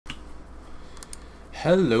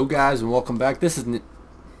Hello guys and welcome back. This is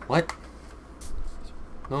what?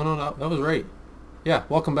 No, that was right. Yeah,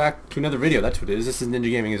 welcome back to another video. That's what it is. This is Ninja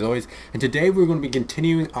Gaming as always. And today we're going to be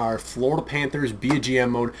continuing our Florida Panthers Be a GM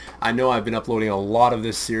mode. I know I've been uploading a lot of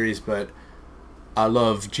this series, but I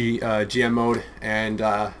love GM mode. And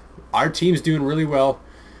our team's doing really well.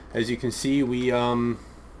 As you can see, we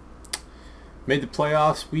made the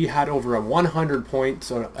playoffs. We had over a 100 points,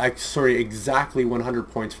 exactly 100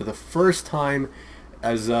 points for the first time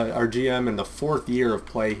as our GM in the 4th year of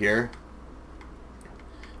play here.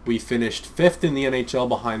 We finished 5th in the NHL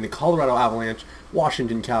behind the Colorado Avalanche,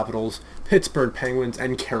 Washington Capitals, Pittsburgh Penguins,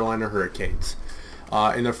 and Carolina Hurricanes.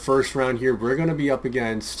 In the first round here, we're going to be up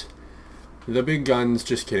against the big guns.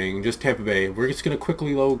 Just kidding, just Tampa Bay. We're just going to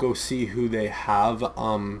quickly go see who they have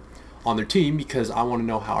on their team, because I want to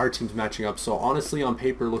know how our team's matching up. So honestly, on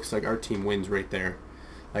paper, it looks like our team wins right there,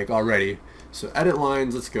 like already. So edit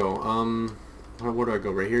lines, let's go. Where do I go?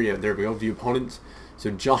 Right here? Yeah, there we go. View opponents. So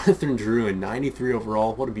Jonathan Drouin, 93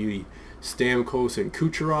 overall. What a beauty. Stamkos and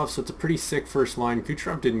Kucherov. So it's a pretty sick first line.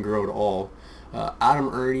 Kucherov didn't grow at all. Adam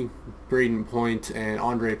Ernie, Braden Point, and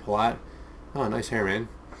Andre Palat. Oh, nice hair, man.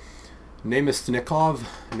 Namestnikov,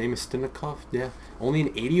 yeah, only an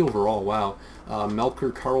 80 overall. Wow.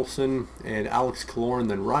 Melker Carlson and Alex Killorn,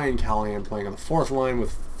 then Ryan Callahan playing on the 4th line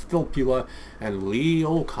with Phil Pula and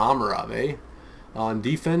Leo Komarov, eh? On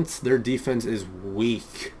defense, their defense is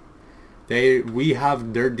weak. We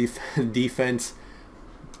have their defense.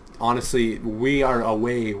 Honestly, we are a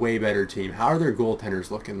way better team. How are their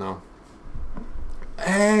goaltenders looking though?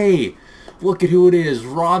 Hey, look at who it is,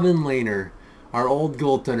 Robin Lehner, our old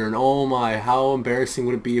goaltender. And oh my, how embarrassing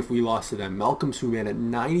would it be if we lost to them? Malcolm Subban at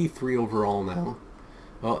 93 overall now.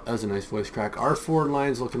 Well, that was a nice voice crack. Our forward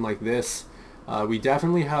line's looking like this. We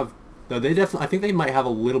definitely have. I think they might have a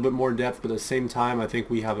little bit more depth, but at the same time, I think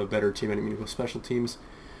we have a better team. I didn't mean to go special teams.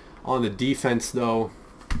 On the defense, though,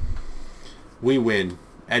 we win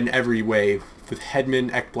in every way with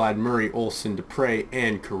Hedman, Ekblad, Murray, Olsen, Dupre,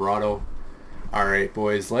 and Corrado. All right,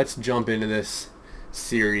 boys, let's jump into this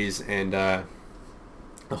series, and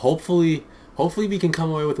hopefully we can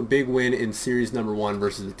come away with a big win in series number 1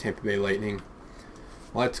 versus the Tampa Bay Lightning.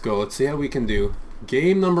 Let's go. Let's see how we can do.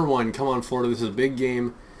 Game number 1. Come on, Florida. This is a big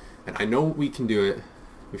game, and I know we can do it.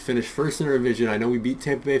 We finished first in our division. I know we beat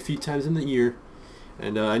Tampa Bay a few times in the year.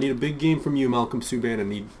 And I need a big game from you, Malcolm Subban. I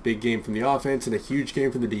need a big game from the offense and a huge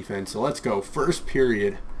game from the defense. So let's go. First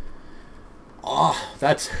period. Oh,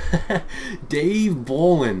 that's Dave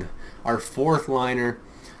Bolland, our 4th liner,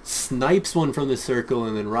 snipes one from the circle,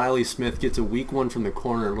 and then Riley Smith gets a weak one from the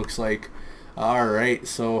corner, it looks like. All right,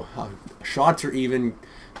 so shots are even.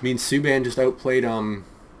 Means Subban just outplayed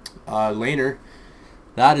Lehner.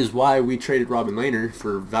 That is why we traded Robin Lehner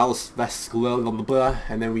for Vescala,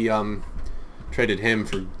 and then we traded him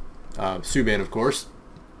for Subban, of course,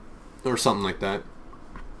 or something like that.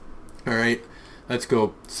 All right, let's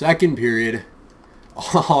go. Second period.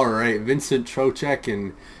 All right, Vincent Trocheck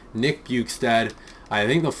and Nick Bukestad. I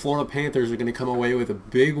think the Florida Panthers are going to come away with a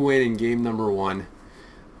big win in game number 1.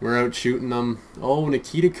 We're out shooting them. Oh,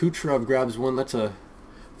 Nikita Kucherov grabs one. That's a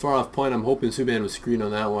far off point. I'm hoping Subban was screened on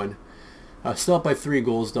that one. Still up by 3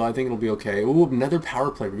 goals, though. I think it'll be okay. Ooh, another power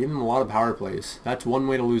play. We're giving them a lot of power plays. That's one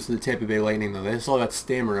way to lose to the Tampa Bay Lightning, though. They still got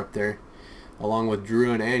Stammer up there, along with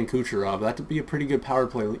Drouin and Kucherov. That would be a pretty good power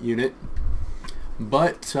play unit.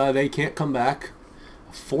 But they can't come back.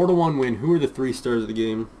 A 4-1 win. Who are the 3 stars of the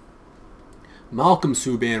game? Malcolm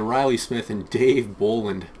Subban, Riley Smith, and Dave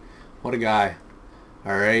Bolland. What a guy.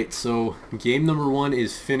 All right, so game number 1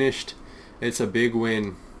 is finished. It's a big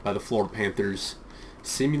win by the Florida Panthers.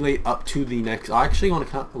 Simulate up to the next. I actually want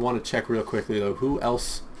to check real quickly though, who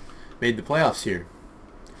else made the playoffs here.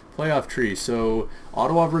 Playoff tree. So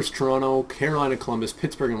Ottawa versus Toronto, Carolina, Columbus,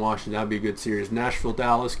 Pittsburgh, and Washington. That'd be a good series. Nashville,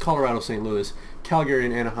 Dallas, Colorado, St. Louis, Calgary,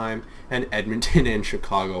 and Anaheim, and Edmonton and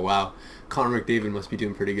Chicago. Wow, Connor McDavid must be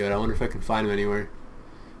doing pretty good. I wonder if I can find him anywhere.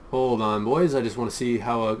 Hold on, boys. I just want to see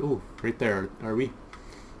how. Oh, right there. Are we?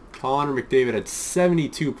 Connor McDavid had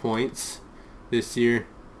 72 points this year.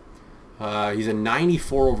 He's a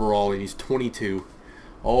 94 overall, and he's 22.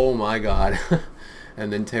 Oh my God!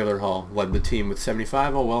 And then Taylor Hall led the team with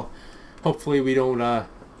 75. Oh well. Hopefully we don't.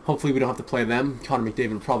 Hopefully we don't have to play them. Connor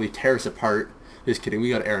McDavid will probably tear us apart. Just kidding.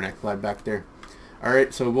 We got Aaron Ekblad back there. All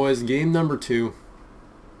right, so boys, game number 2.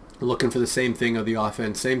 Looking for the same thing of the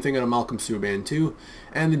offense, same thing out of Malcolm Subban too,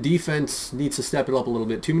 and the defense needs to step it up a little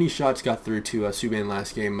bit. Too many shots got through to Subban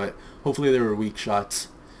last game, but hopefully they were weak shots.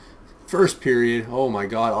 First period, oh my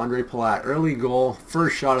God, Andre Palat, early goal,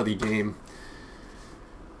 first shot of the game.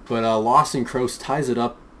 But Lawson Crouse ties it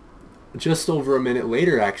up just over a minute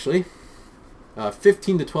later, actually.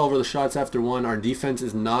 15 to 12 are the shots after one. Our defense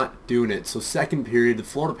is not doing it. So second period, the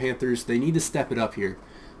Florida Panthers, they need to step it up here.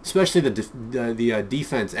 Especially the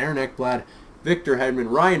defense. Aaron Ekblad, Victor Hedman,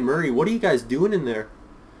 Ryan Murray. What are you guys doing in there?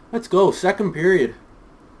 Let's go. Second period.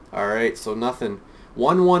 All right, so nothing.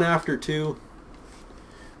 1-1 after 2.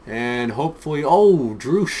 And hopefully, oh,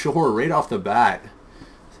 Drew Shore right off the bat.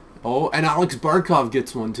 Oh, and Alex Barkov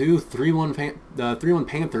gets one too. 3-1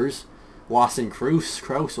 Panthers. Lawson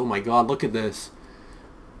Krause, oh my god, look at this.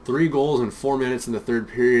 3 goals in 4 minutes in the third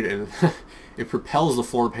period, and it propels the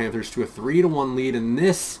Florida Panthers to a 3-1 lead. And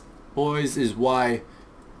this, boys, is why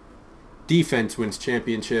defense wins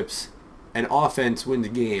championships and offense wins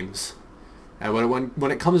games. And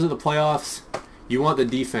when it comes to the playoffs, you want the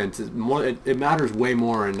defense. It matters way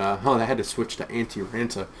more. And oh, they had to switch to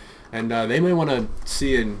Antti-Ranta, and they might want to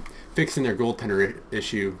see in fixing their goaltender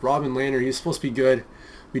issue. Robin Lehner, he's supposed to be good.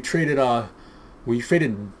 We traded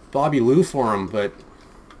Bobby Lou for him, but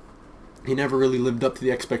he never really lived up to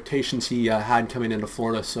the expectations he had coming into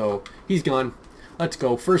Florida, so he's gone. Let's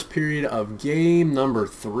go. First period of game number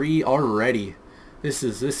 3 already. This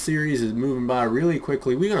series is moving by really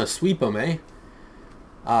quickly. We're gonna sweep him, eh?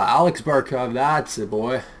 Alex Barkov, that's it,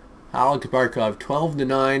 boy. Alex Barkov,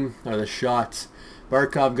 12-9 are the shots.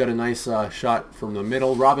 Barkov got a nice shot from the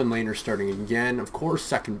middle. Robin Lehner starting again, of course.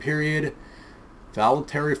 Second period.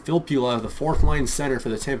 Valtteri Filppula, the fourth-line center for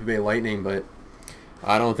the Tampa Bay Lightning, but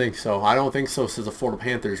I don't think so. I don't think so, says the Florida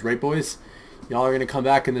Panthers. Right, boys? Y'all are going to come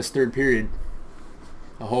back in this third period.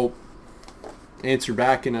 I hope. Answer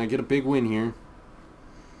back and get a big win here.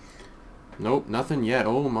 Nope, nothing yet.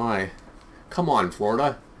 Oh, my. Come on,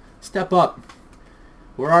 Florida. Step up.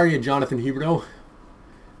 Where are you, Jonathan Huberdeau?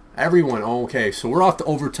 Everyone. Oh, okay, so we're off to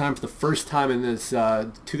overtime for the first time in this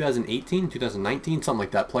 2018, 2019, something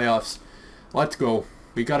like that, playoffs. Let's go.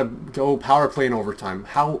 We gotta go power play in overtime.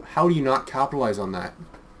 How do you not capitalize on that?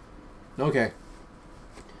 Okay.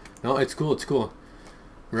 No, it's cool. It's cool.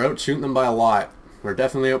 We're out shooting them by a lot. We're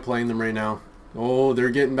definitely outplaying them right now. Oh, they're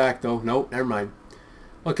getting back though. Nope, never mind.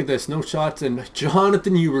 Look at this. No shots. And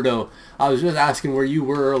Jonathan Huberdeau. I was just asking where you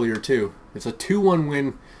were earlier too. It's a 2-1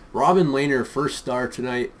 win. Robin Lehner first star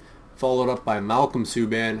tonight, followed up by Malcolm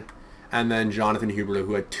Subban, and then Jonathan Huberdeau,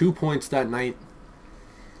 who had 2 points that night.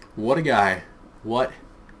 What a guy. What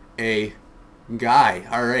a guy.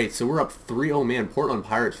 Alright, so we're up 3. Oh man, Portland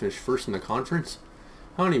Pirates finished first in the conference.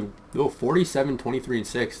 How many? Oh, 47, 23, and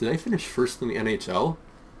 6. Did they finish first in the NHL?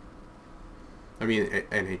 I mean,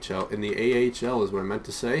 NHL. In the AHL is what I meant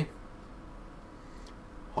to say.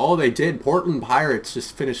 Oh, they did. Portland Pirates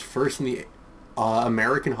just finished first in the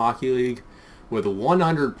American Hockey League with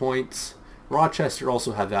 100 points. Rochester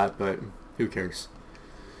also had that, but who cares?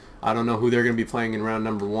 I don't know who they're going to be playing in round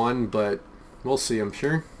number 1, but we'll see, I'm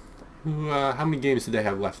sure. How many games do they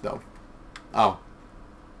have left, though? Oh.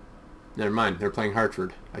 Never mind. They're playing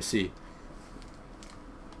Hartford. I see.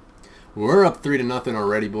 We're up 3-0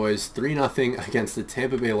 already, boys. 3-0 against the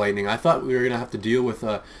Tampa Bay Lightning. I thought we were going to have to deal with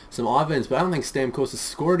some offense, but I don't think Stamkos has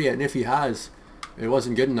scored yet, and if he has, it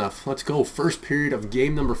wasn't good enough. Let's go. First period of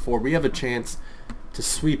game number 4. We have a chance to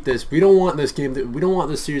sweep this. We don't want this game. We don't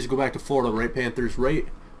want this series to go back to Florida, right, Panthers? Right?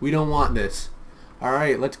 We don't want this. All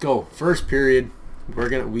right, let's go. First period. We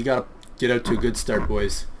gotta get out to a good start,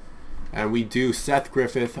 boys. And we do. Seth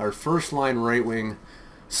Griffith, our first line right wing,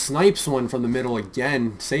 snipes one from the middle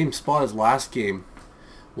again. Same spot as last game.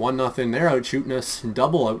 1-0. They're out shooting us.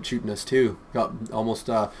 Double out shooting us too. Got almost.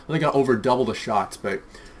 They got over double the shots. But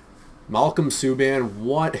Malcolm Subban,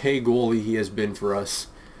 what a goalie he has been for us.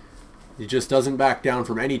 He just doesn't back down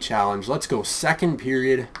from any challenge. Let's go. Second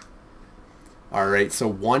period. Alright, so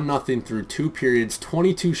 1-0 through 2 periods,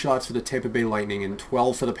 22 shots for the Tampa Bay Lightning and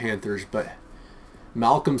 12 for the Panthers, but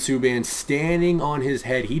Malcolm Subban standing on his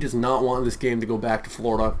head. He does not want this game to go back to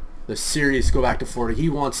Florida, the series to go back to Florida. He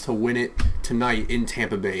wants to win it tonight in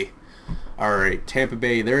Tampa Bay. Alright, Tampa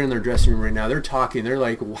Bay, they're in their dressing room right now. They're talking. They're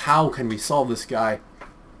like, how can we solve this guy?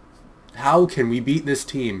 How can we beat this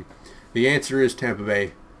team? The answer is Tampa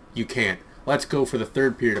Bay. You can't. Let's go for the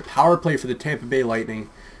third period. A power play for the Tampa Bay Lightning.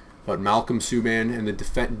 But Malcolm Subban and the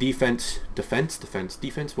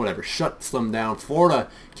defense, whatever, shuts them down. Florida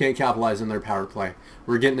can't capitalize on their power play.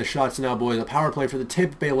 We're getting the shots now, boys. A power play for the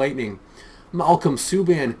Tampa Bay Lightning. Malcolm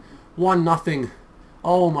Subban, 1-0.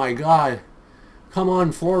 Oh my God. Come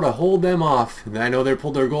on, Florida, hold them off. And I know they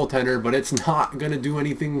pulled their goaltender, but it's not going to do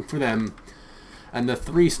anything for them. And the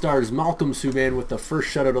 3 stars, Malcolm Subban with the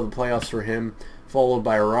first shutout of the playoffs for him, followed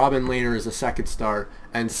by Robin Lehner as the second star,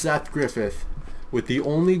 and Seth Griffith with the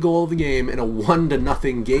only goal of the game in a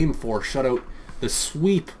 1-0 Game 4 shutout. The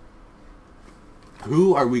sweep.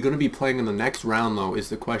 Who are we going to be playing in the next round, though, is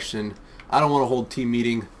the question. I don't want to hold team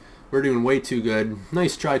meeting. We're doing way too good.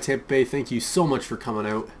 Nice try, Tampa Bay. Thank you so much for coming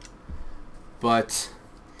out. But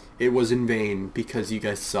it was in vain because you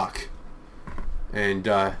guys suck. And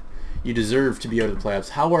you deserve to be out of the playoffs.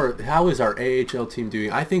 How is our AHL team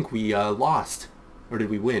doing? I think we lost. Or did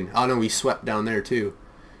we win? Oh no, we swept down there too.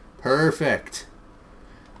 Perfect.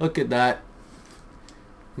 Look at that.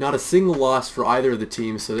 Not a single loss for either of the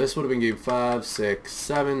teams. So this would have been game 5, 6,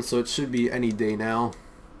 7. So it should be any day now.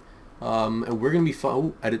 And we're going to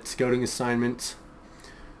be edit scouting assignment.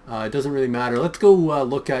 It doesn't really matter. Let's go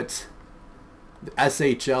look at the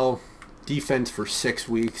SHL defense for 6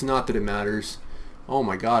 weeks. Not that it matters. Oh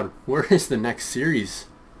my god. Where is the next series?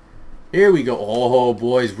 Here we go. Oh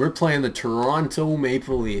boys, we're playing the Toronto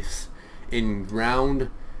Maple Leafs in round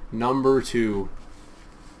number 2.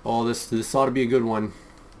 Oh, this ought to be a good one.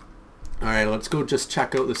 Alright, let's go just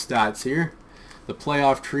check out the stats here. The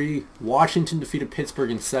playoff tree. Washington defeated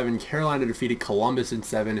Pittsburgh in 7. Carolina defeated Columbus in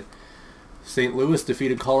 7. St. Louis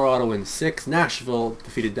defeated Colorado in 6. Nashville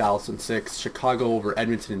defeated Dallas in 6. Chicago over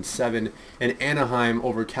Edmonton in 7. And Anaheim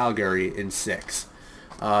over Calgary in 6.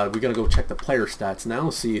 We gotta go check the player stats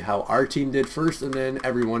now, see how our team did first, and then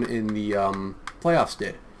everyone in the playoffs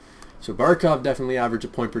did. So Barkov definitely averaged a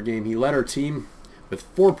point per game. He led our team with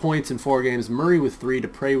 4 points in 4 games. Murray with 3.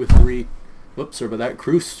 Dupre with 3. Whoops, sorry about that.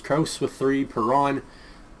 Krause with 3. Perron,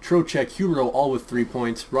 Trocheck, Hero all with 3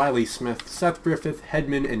 points. Riley Smith, Seth Griffith,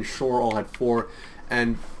 Hedman, and Shore all had 4.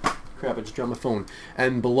 And crap, I just dropped my phone.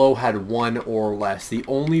 And below had 1 or less. The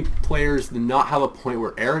only players that did not have a point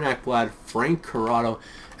were Aaron Ekblad, Frank Corrado,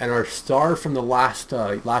 and our star from the last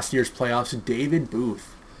year's playoffs, David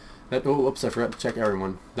Booth. Whoops, I forgot to check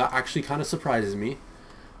everyone. That actually kind of surprises me.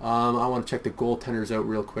 I want to check the goaltenders out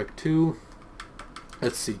real quick too.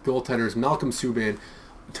 Let's see, goaltenders. Malcolm Subban.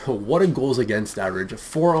 What a goals against average.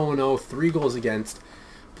 4-0-0, 3 goals against,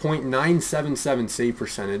 .977 save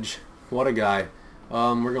percentage. What a guy.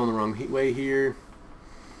 We're going the wrong way here.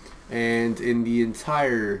 And in the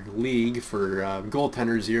entire league for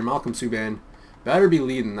goaltenders here, Malcolm Subban better be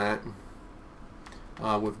leading that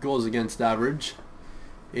with goals against average.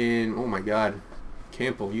 Oh my god,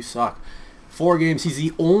 Campbell, you suck. 4 games. He's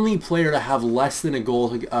the only player to have less than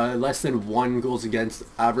 1 goals against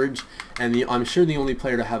average, and I'm sure the only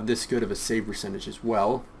player to have this good of a save percentage as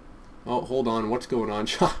well. Oh, hold on, what's going on?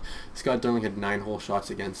 Scott Darling had 9 whole shots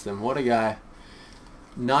against them. What a guy.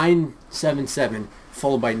 977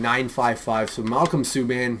 followed by 955. So Malcolm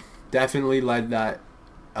Subban definitely led that.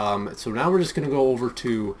 So now we're just gonna go over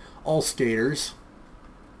to all skaters.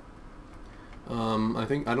 I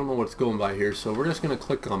don't know what's going by here, so we're just gonna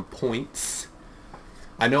click on points.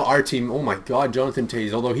 I know our team. Oh my god, Jonathan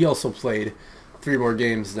Toews, although he also played 3 more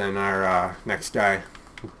games than our next guy.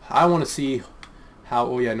 I want to see how.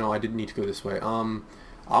 Oh yeah, no, I didn't need to go this way.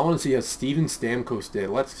 I want to see how Steven Stamkos did.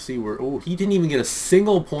 Let's see where... Oh, he didn't even get a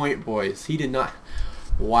single point, boys. He did not...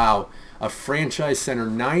 Wow. A franchise center,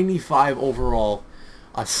 95 overall.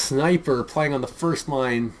 A sniper playing on the first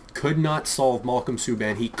line could not solve Malcolm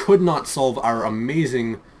Subban. He could not solve our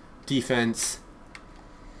amazing defense.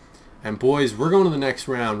 And boys, we're going to the next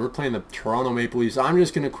round. We're playing the Toronto Maple Leafs. I'm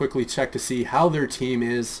just going to quickly check to see how their team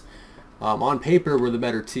is. On paper, we're the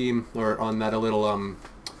better team. Or on that little...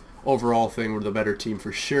 overall thing, we're the better team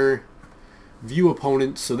for sure. View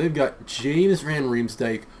opponents. So they've got James Van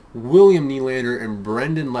Riemsdyk, William Nylander, and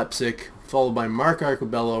Brendan Lepsic, followed by Mark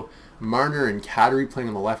Arcobello, Marner, and Kadri playing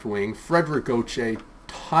on the left wing, Frederick Gauthier,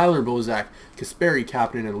 Tyler Bozak, Kasperi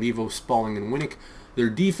Kapanen, and Levo Spalling and Winnick.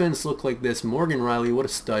 Their defense looked like this: Morgan Riley, what a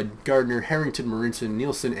stud, Gardner, Harrington, Marinson,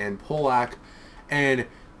 Nielsen, and Polak. And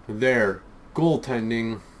their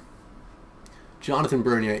goaltending: Jonathan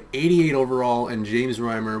Bernier, 88 overall, and James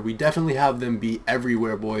Reimer. We definitely have them beat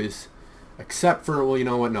everywhere, boys. Except for, well, you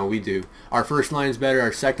know what? No, we do. Our first line's better.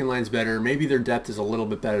 Our second line's better. Maybe their depth is a little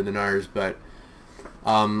bit better than ours, but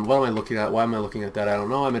what am I looking at? Why am I looking at that? I don't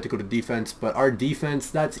know. I meant to go to defense, but our defense,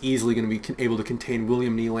 that's easily going to be able to contain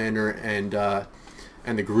William Nylander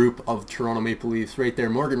and the group of Toronto Maple Leafs right there.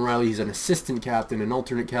 Morgan Riley, he's an assistant captain, an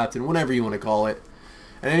alternate captain, whatever you want to call it.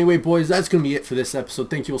 And anyway, boys, that's going to be it for this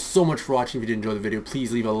episode. Thank you all so much for watching. If you did enjoy the video,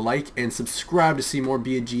 please leave a like and subscribe to see more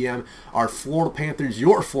Be a GM. Our Florida Panthers,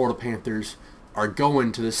 your Florida Panthers, are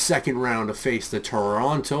going to the second round to face the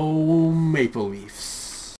Toronto Maple Leafs.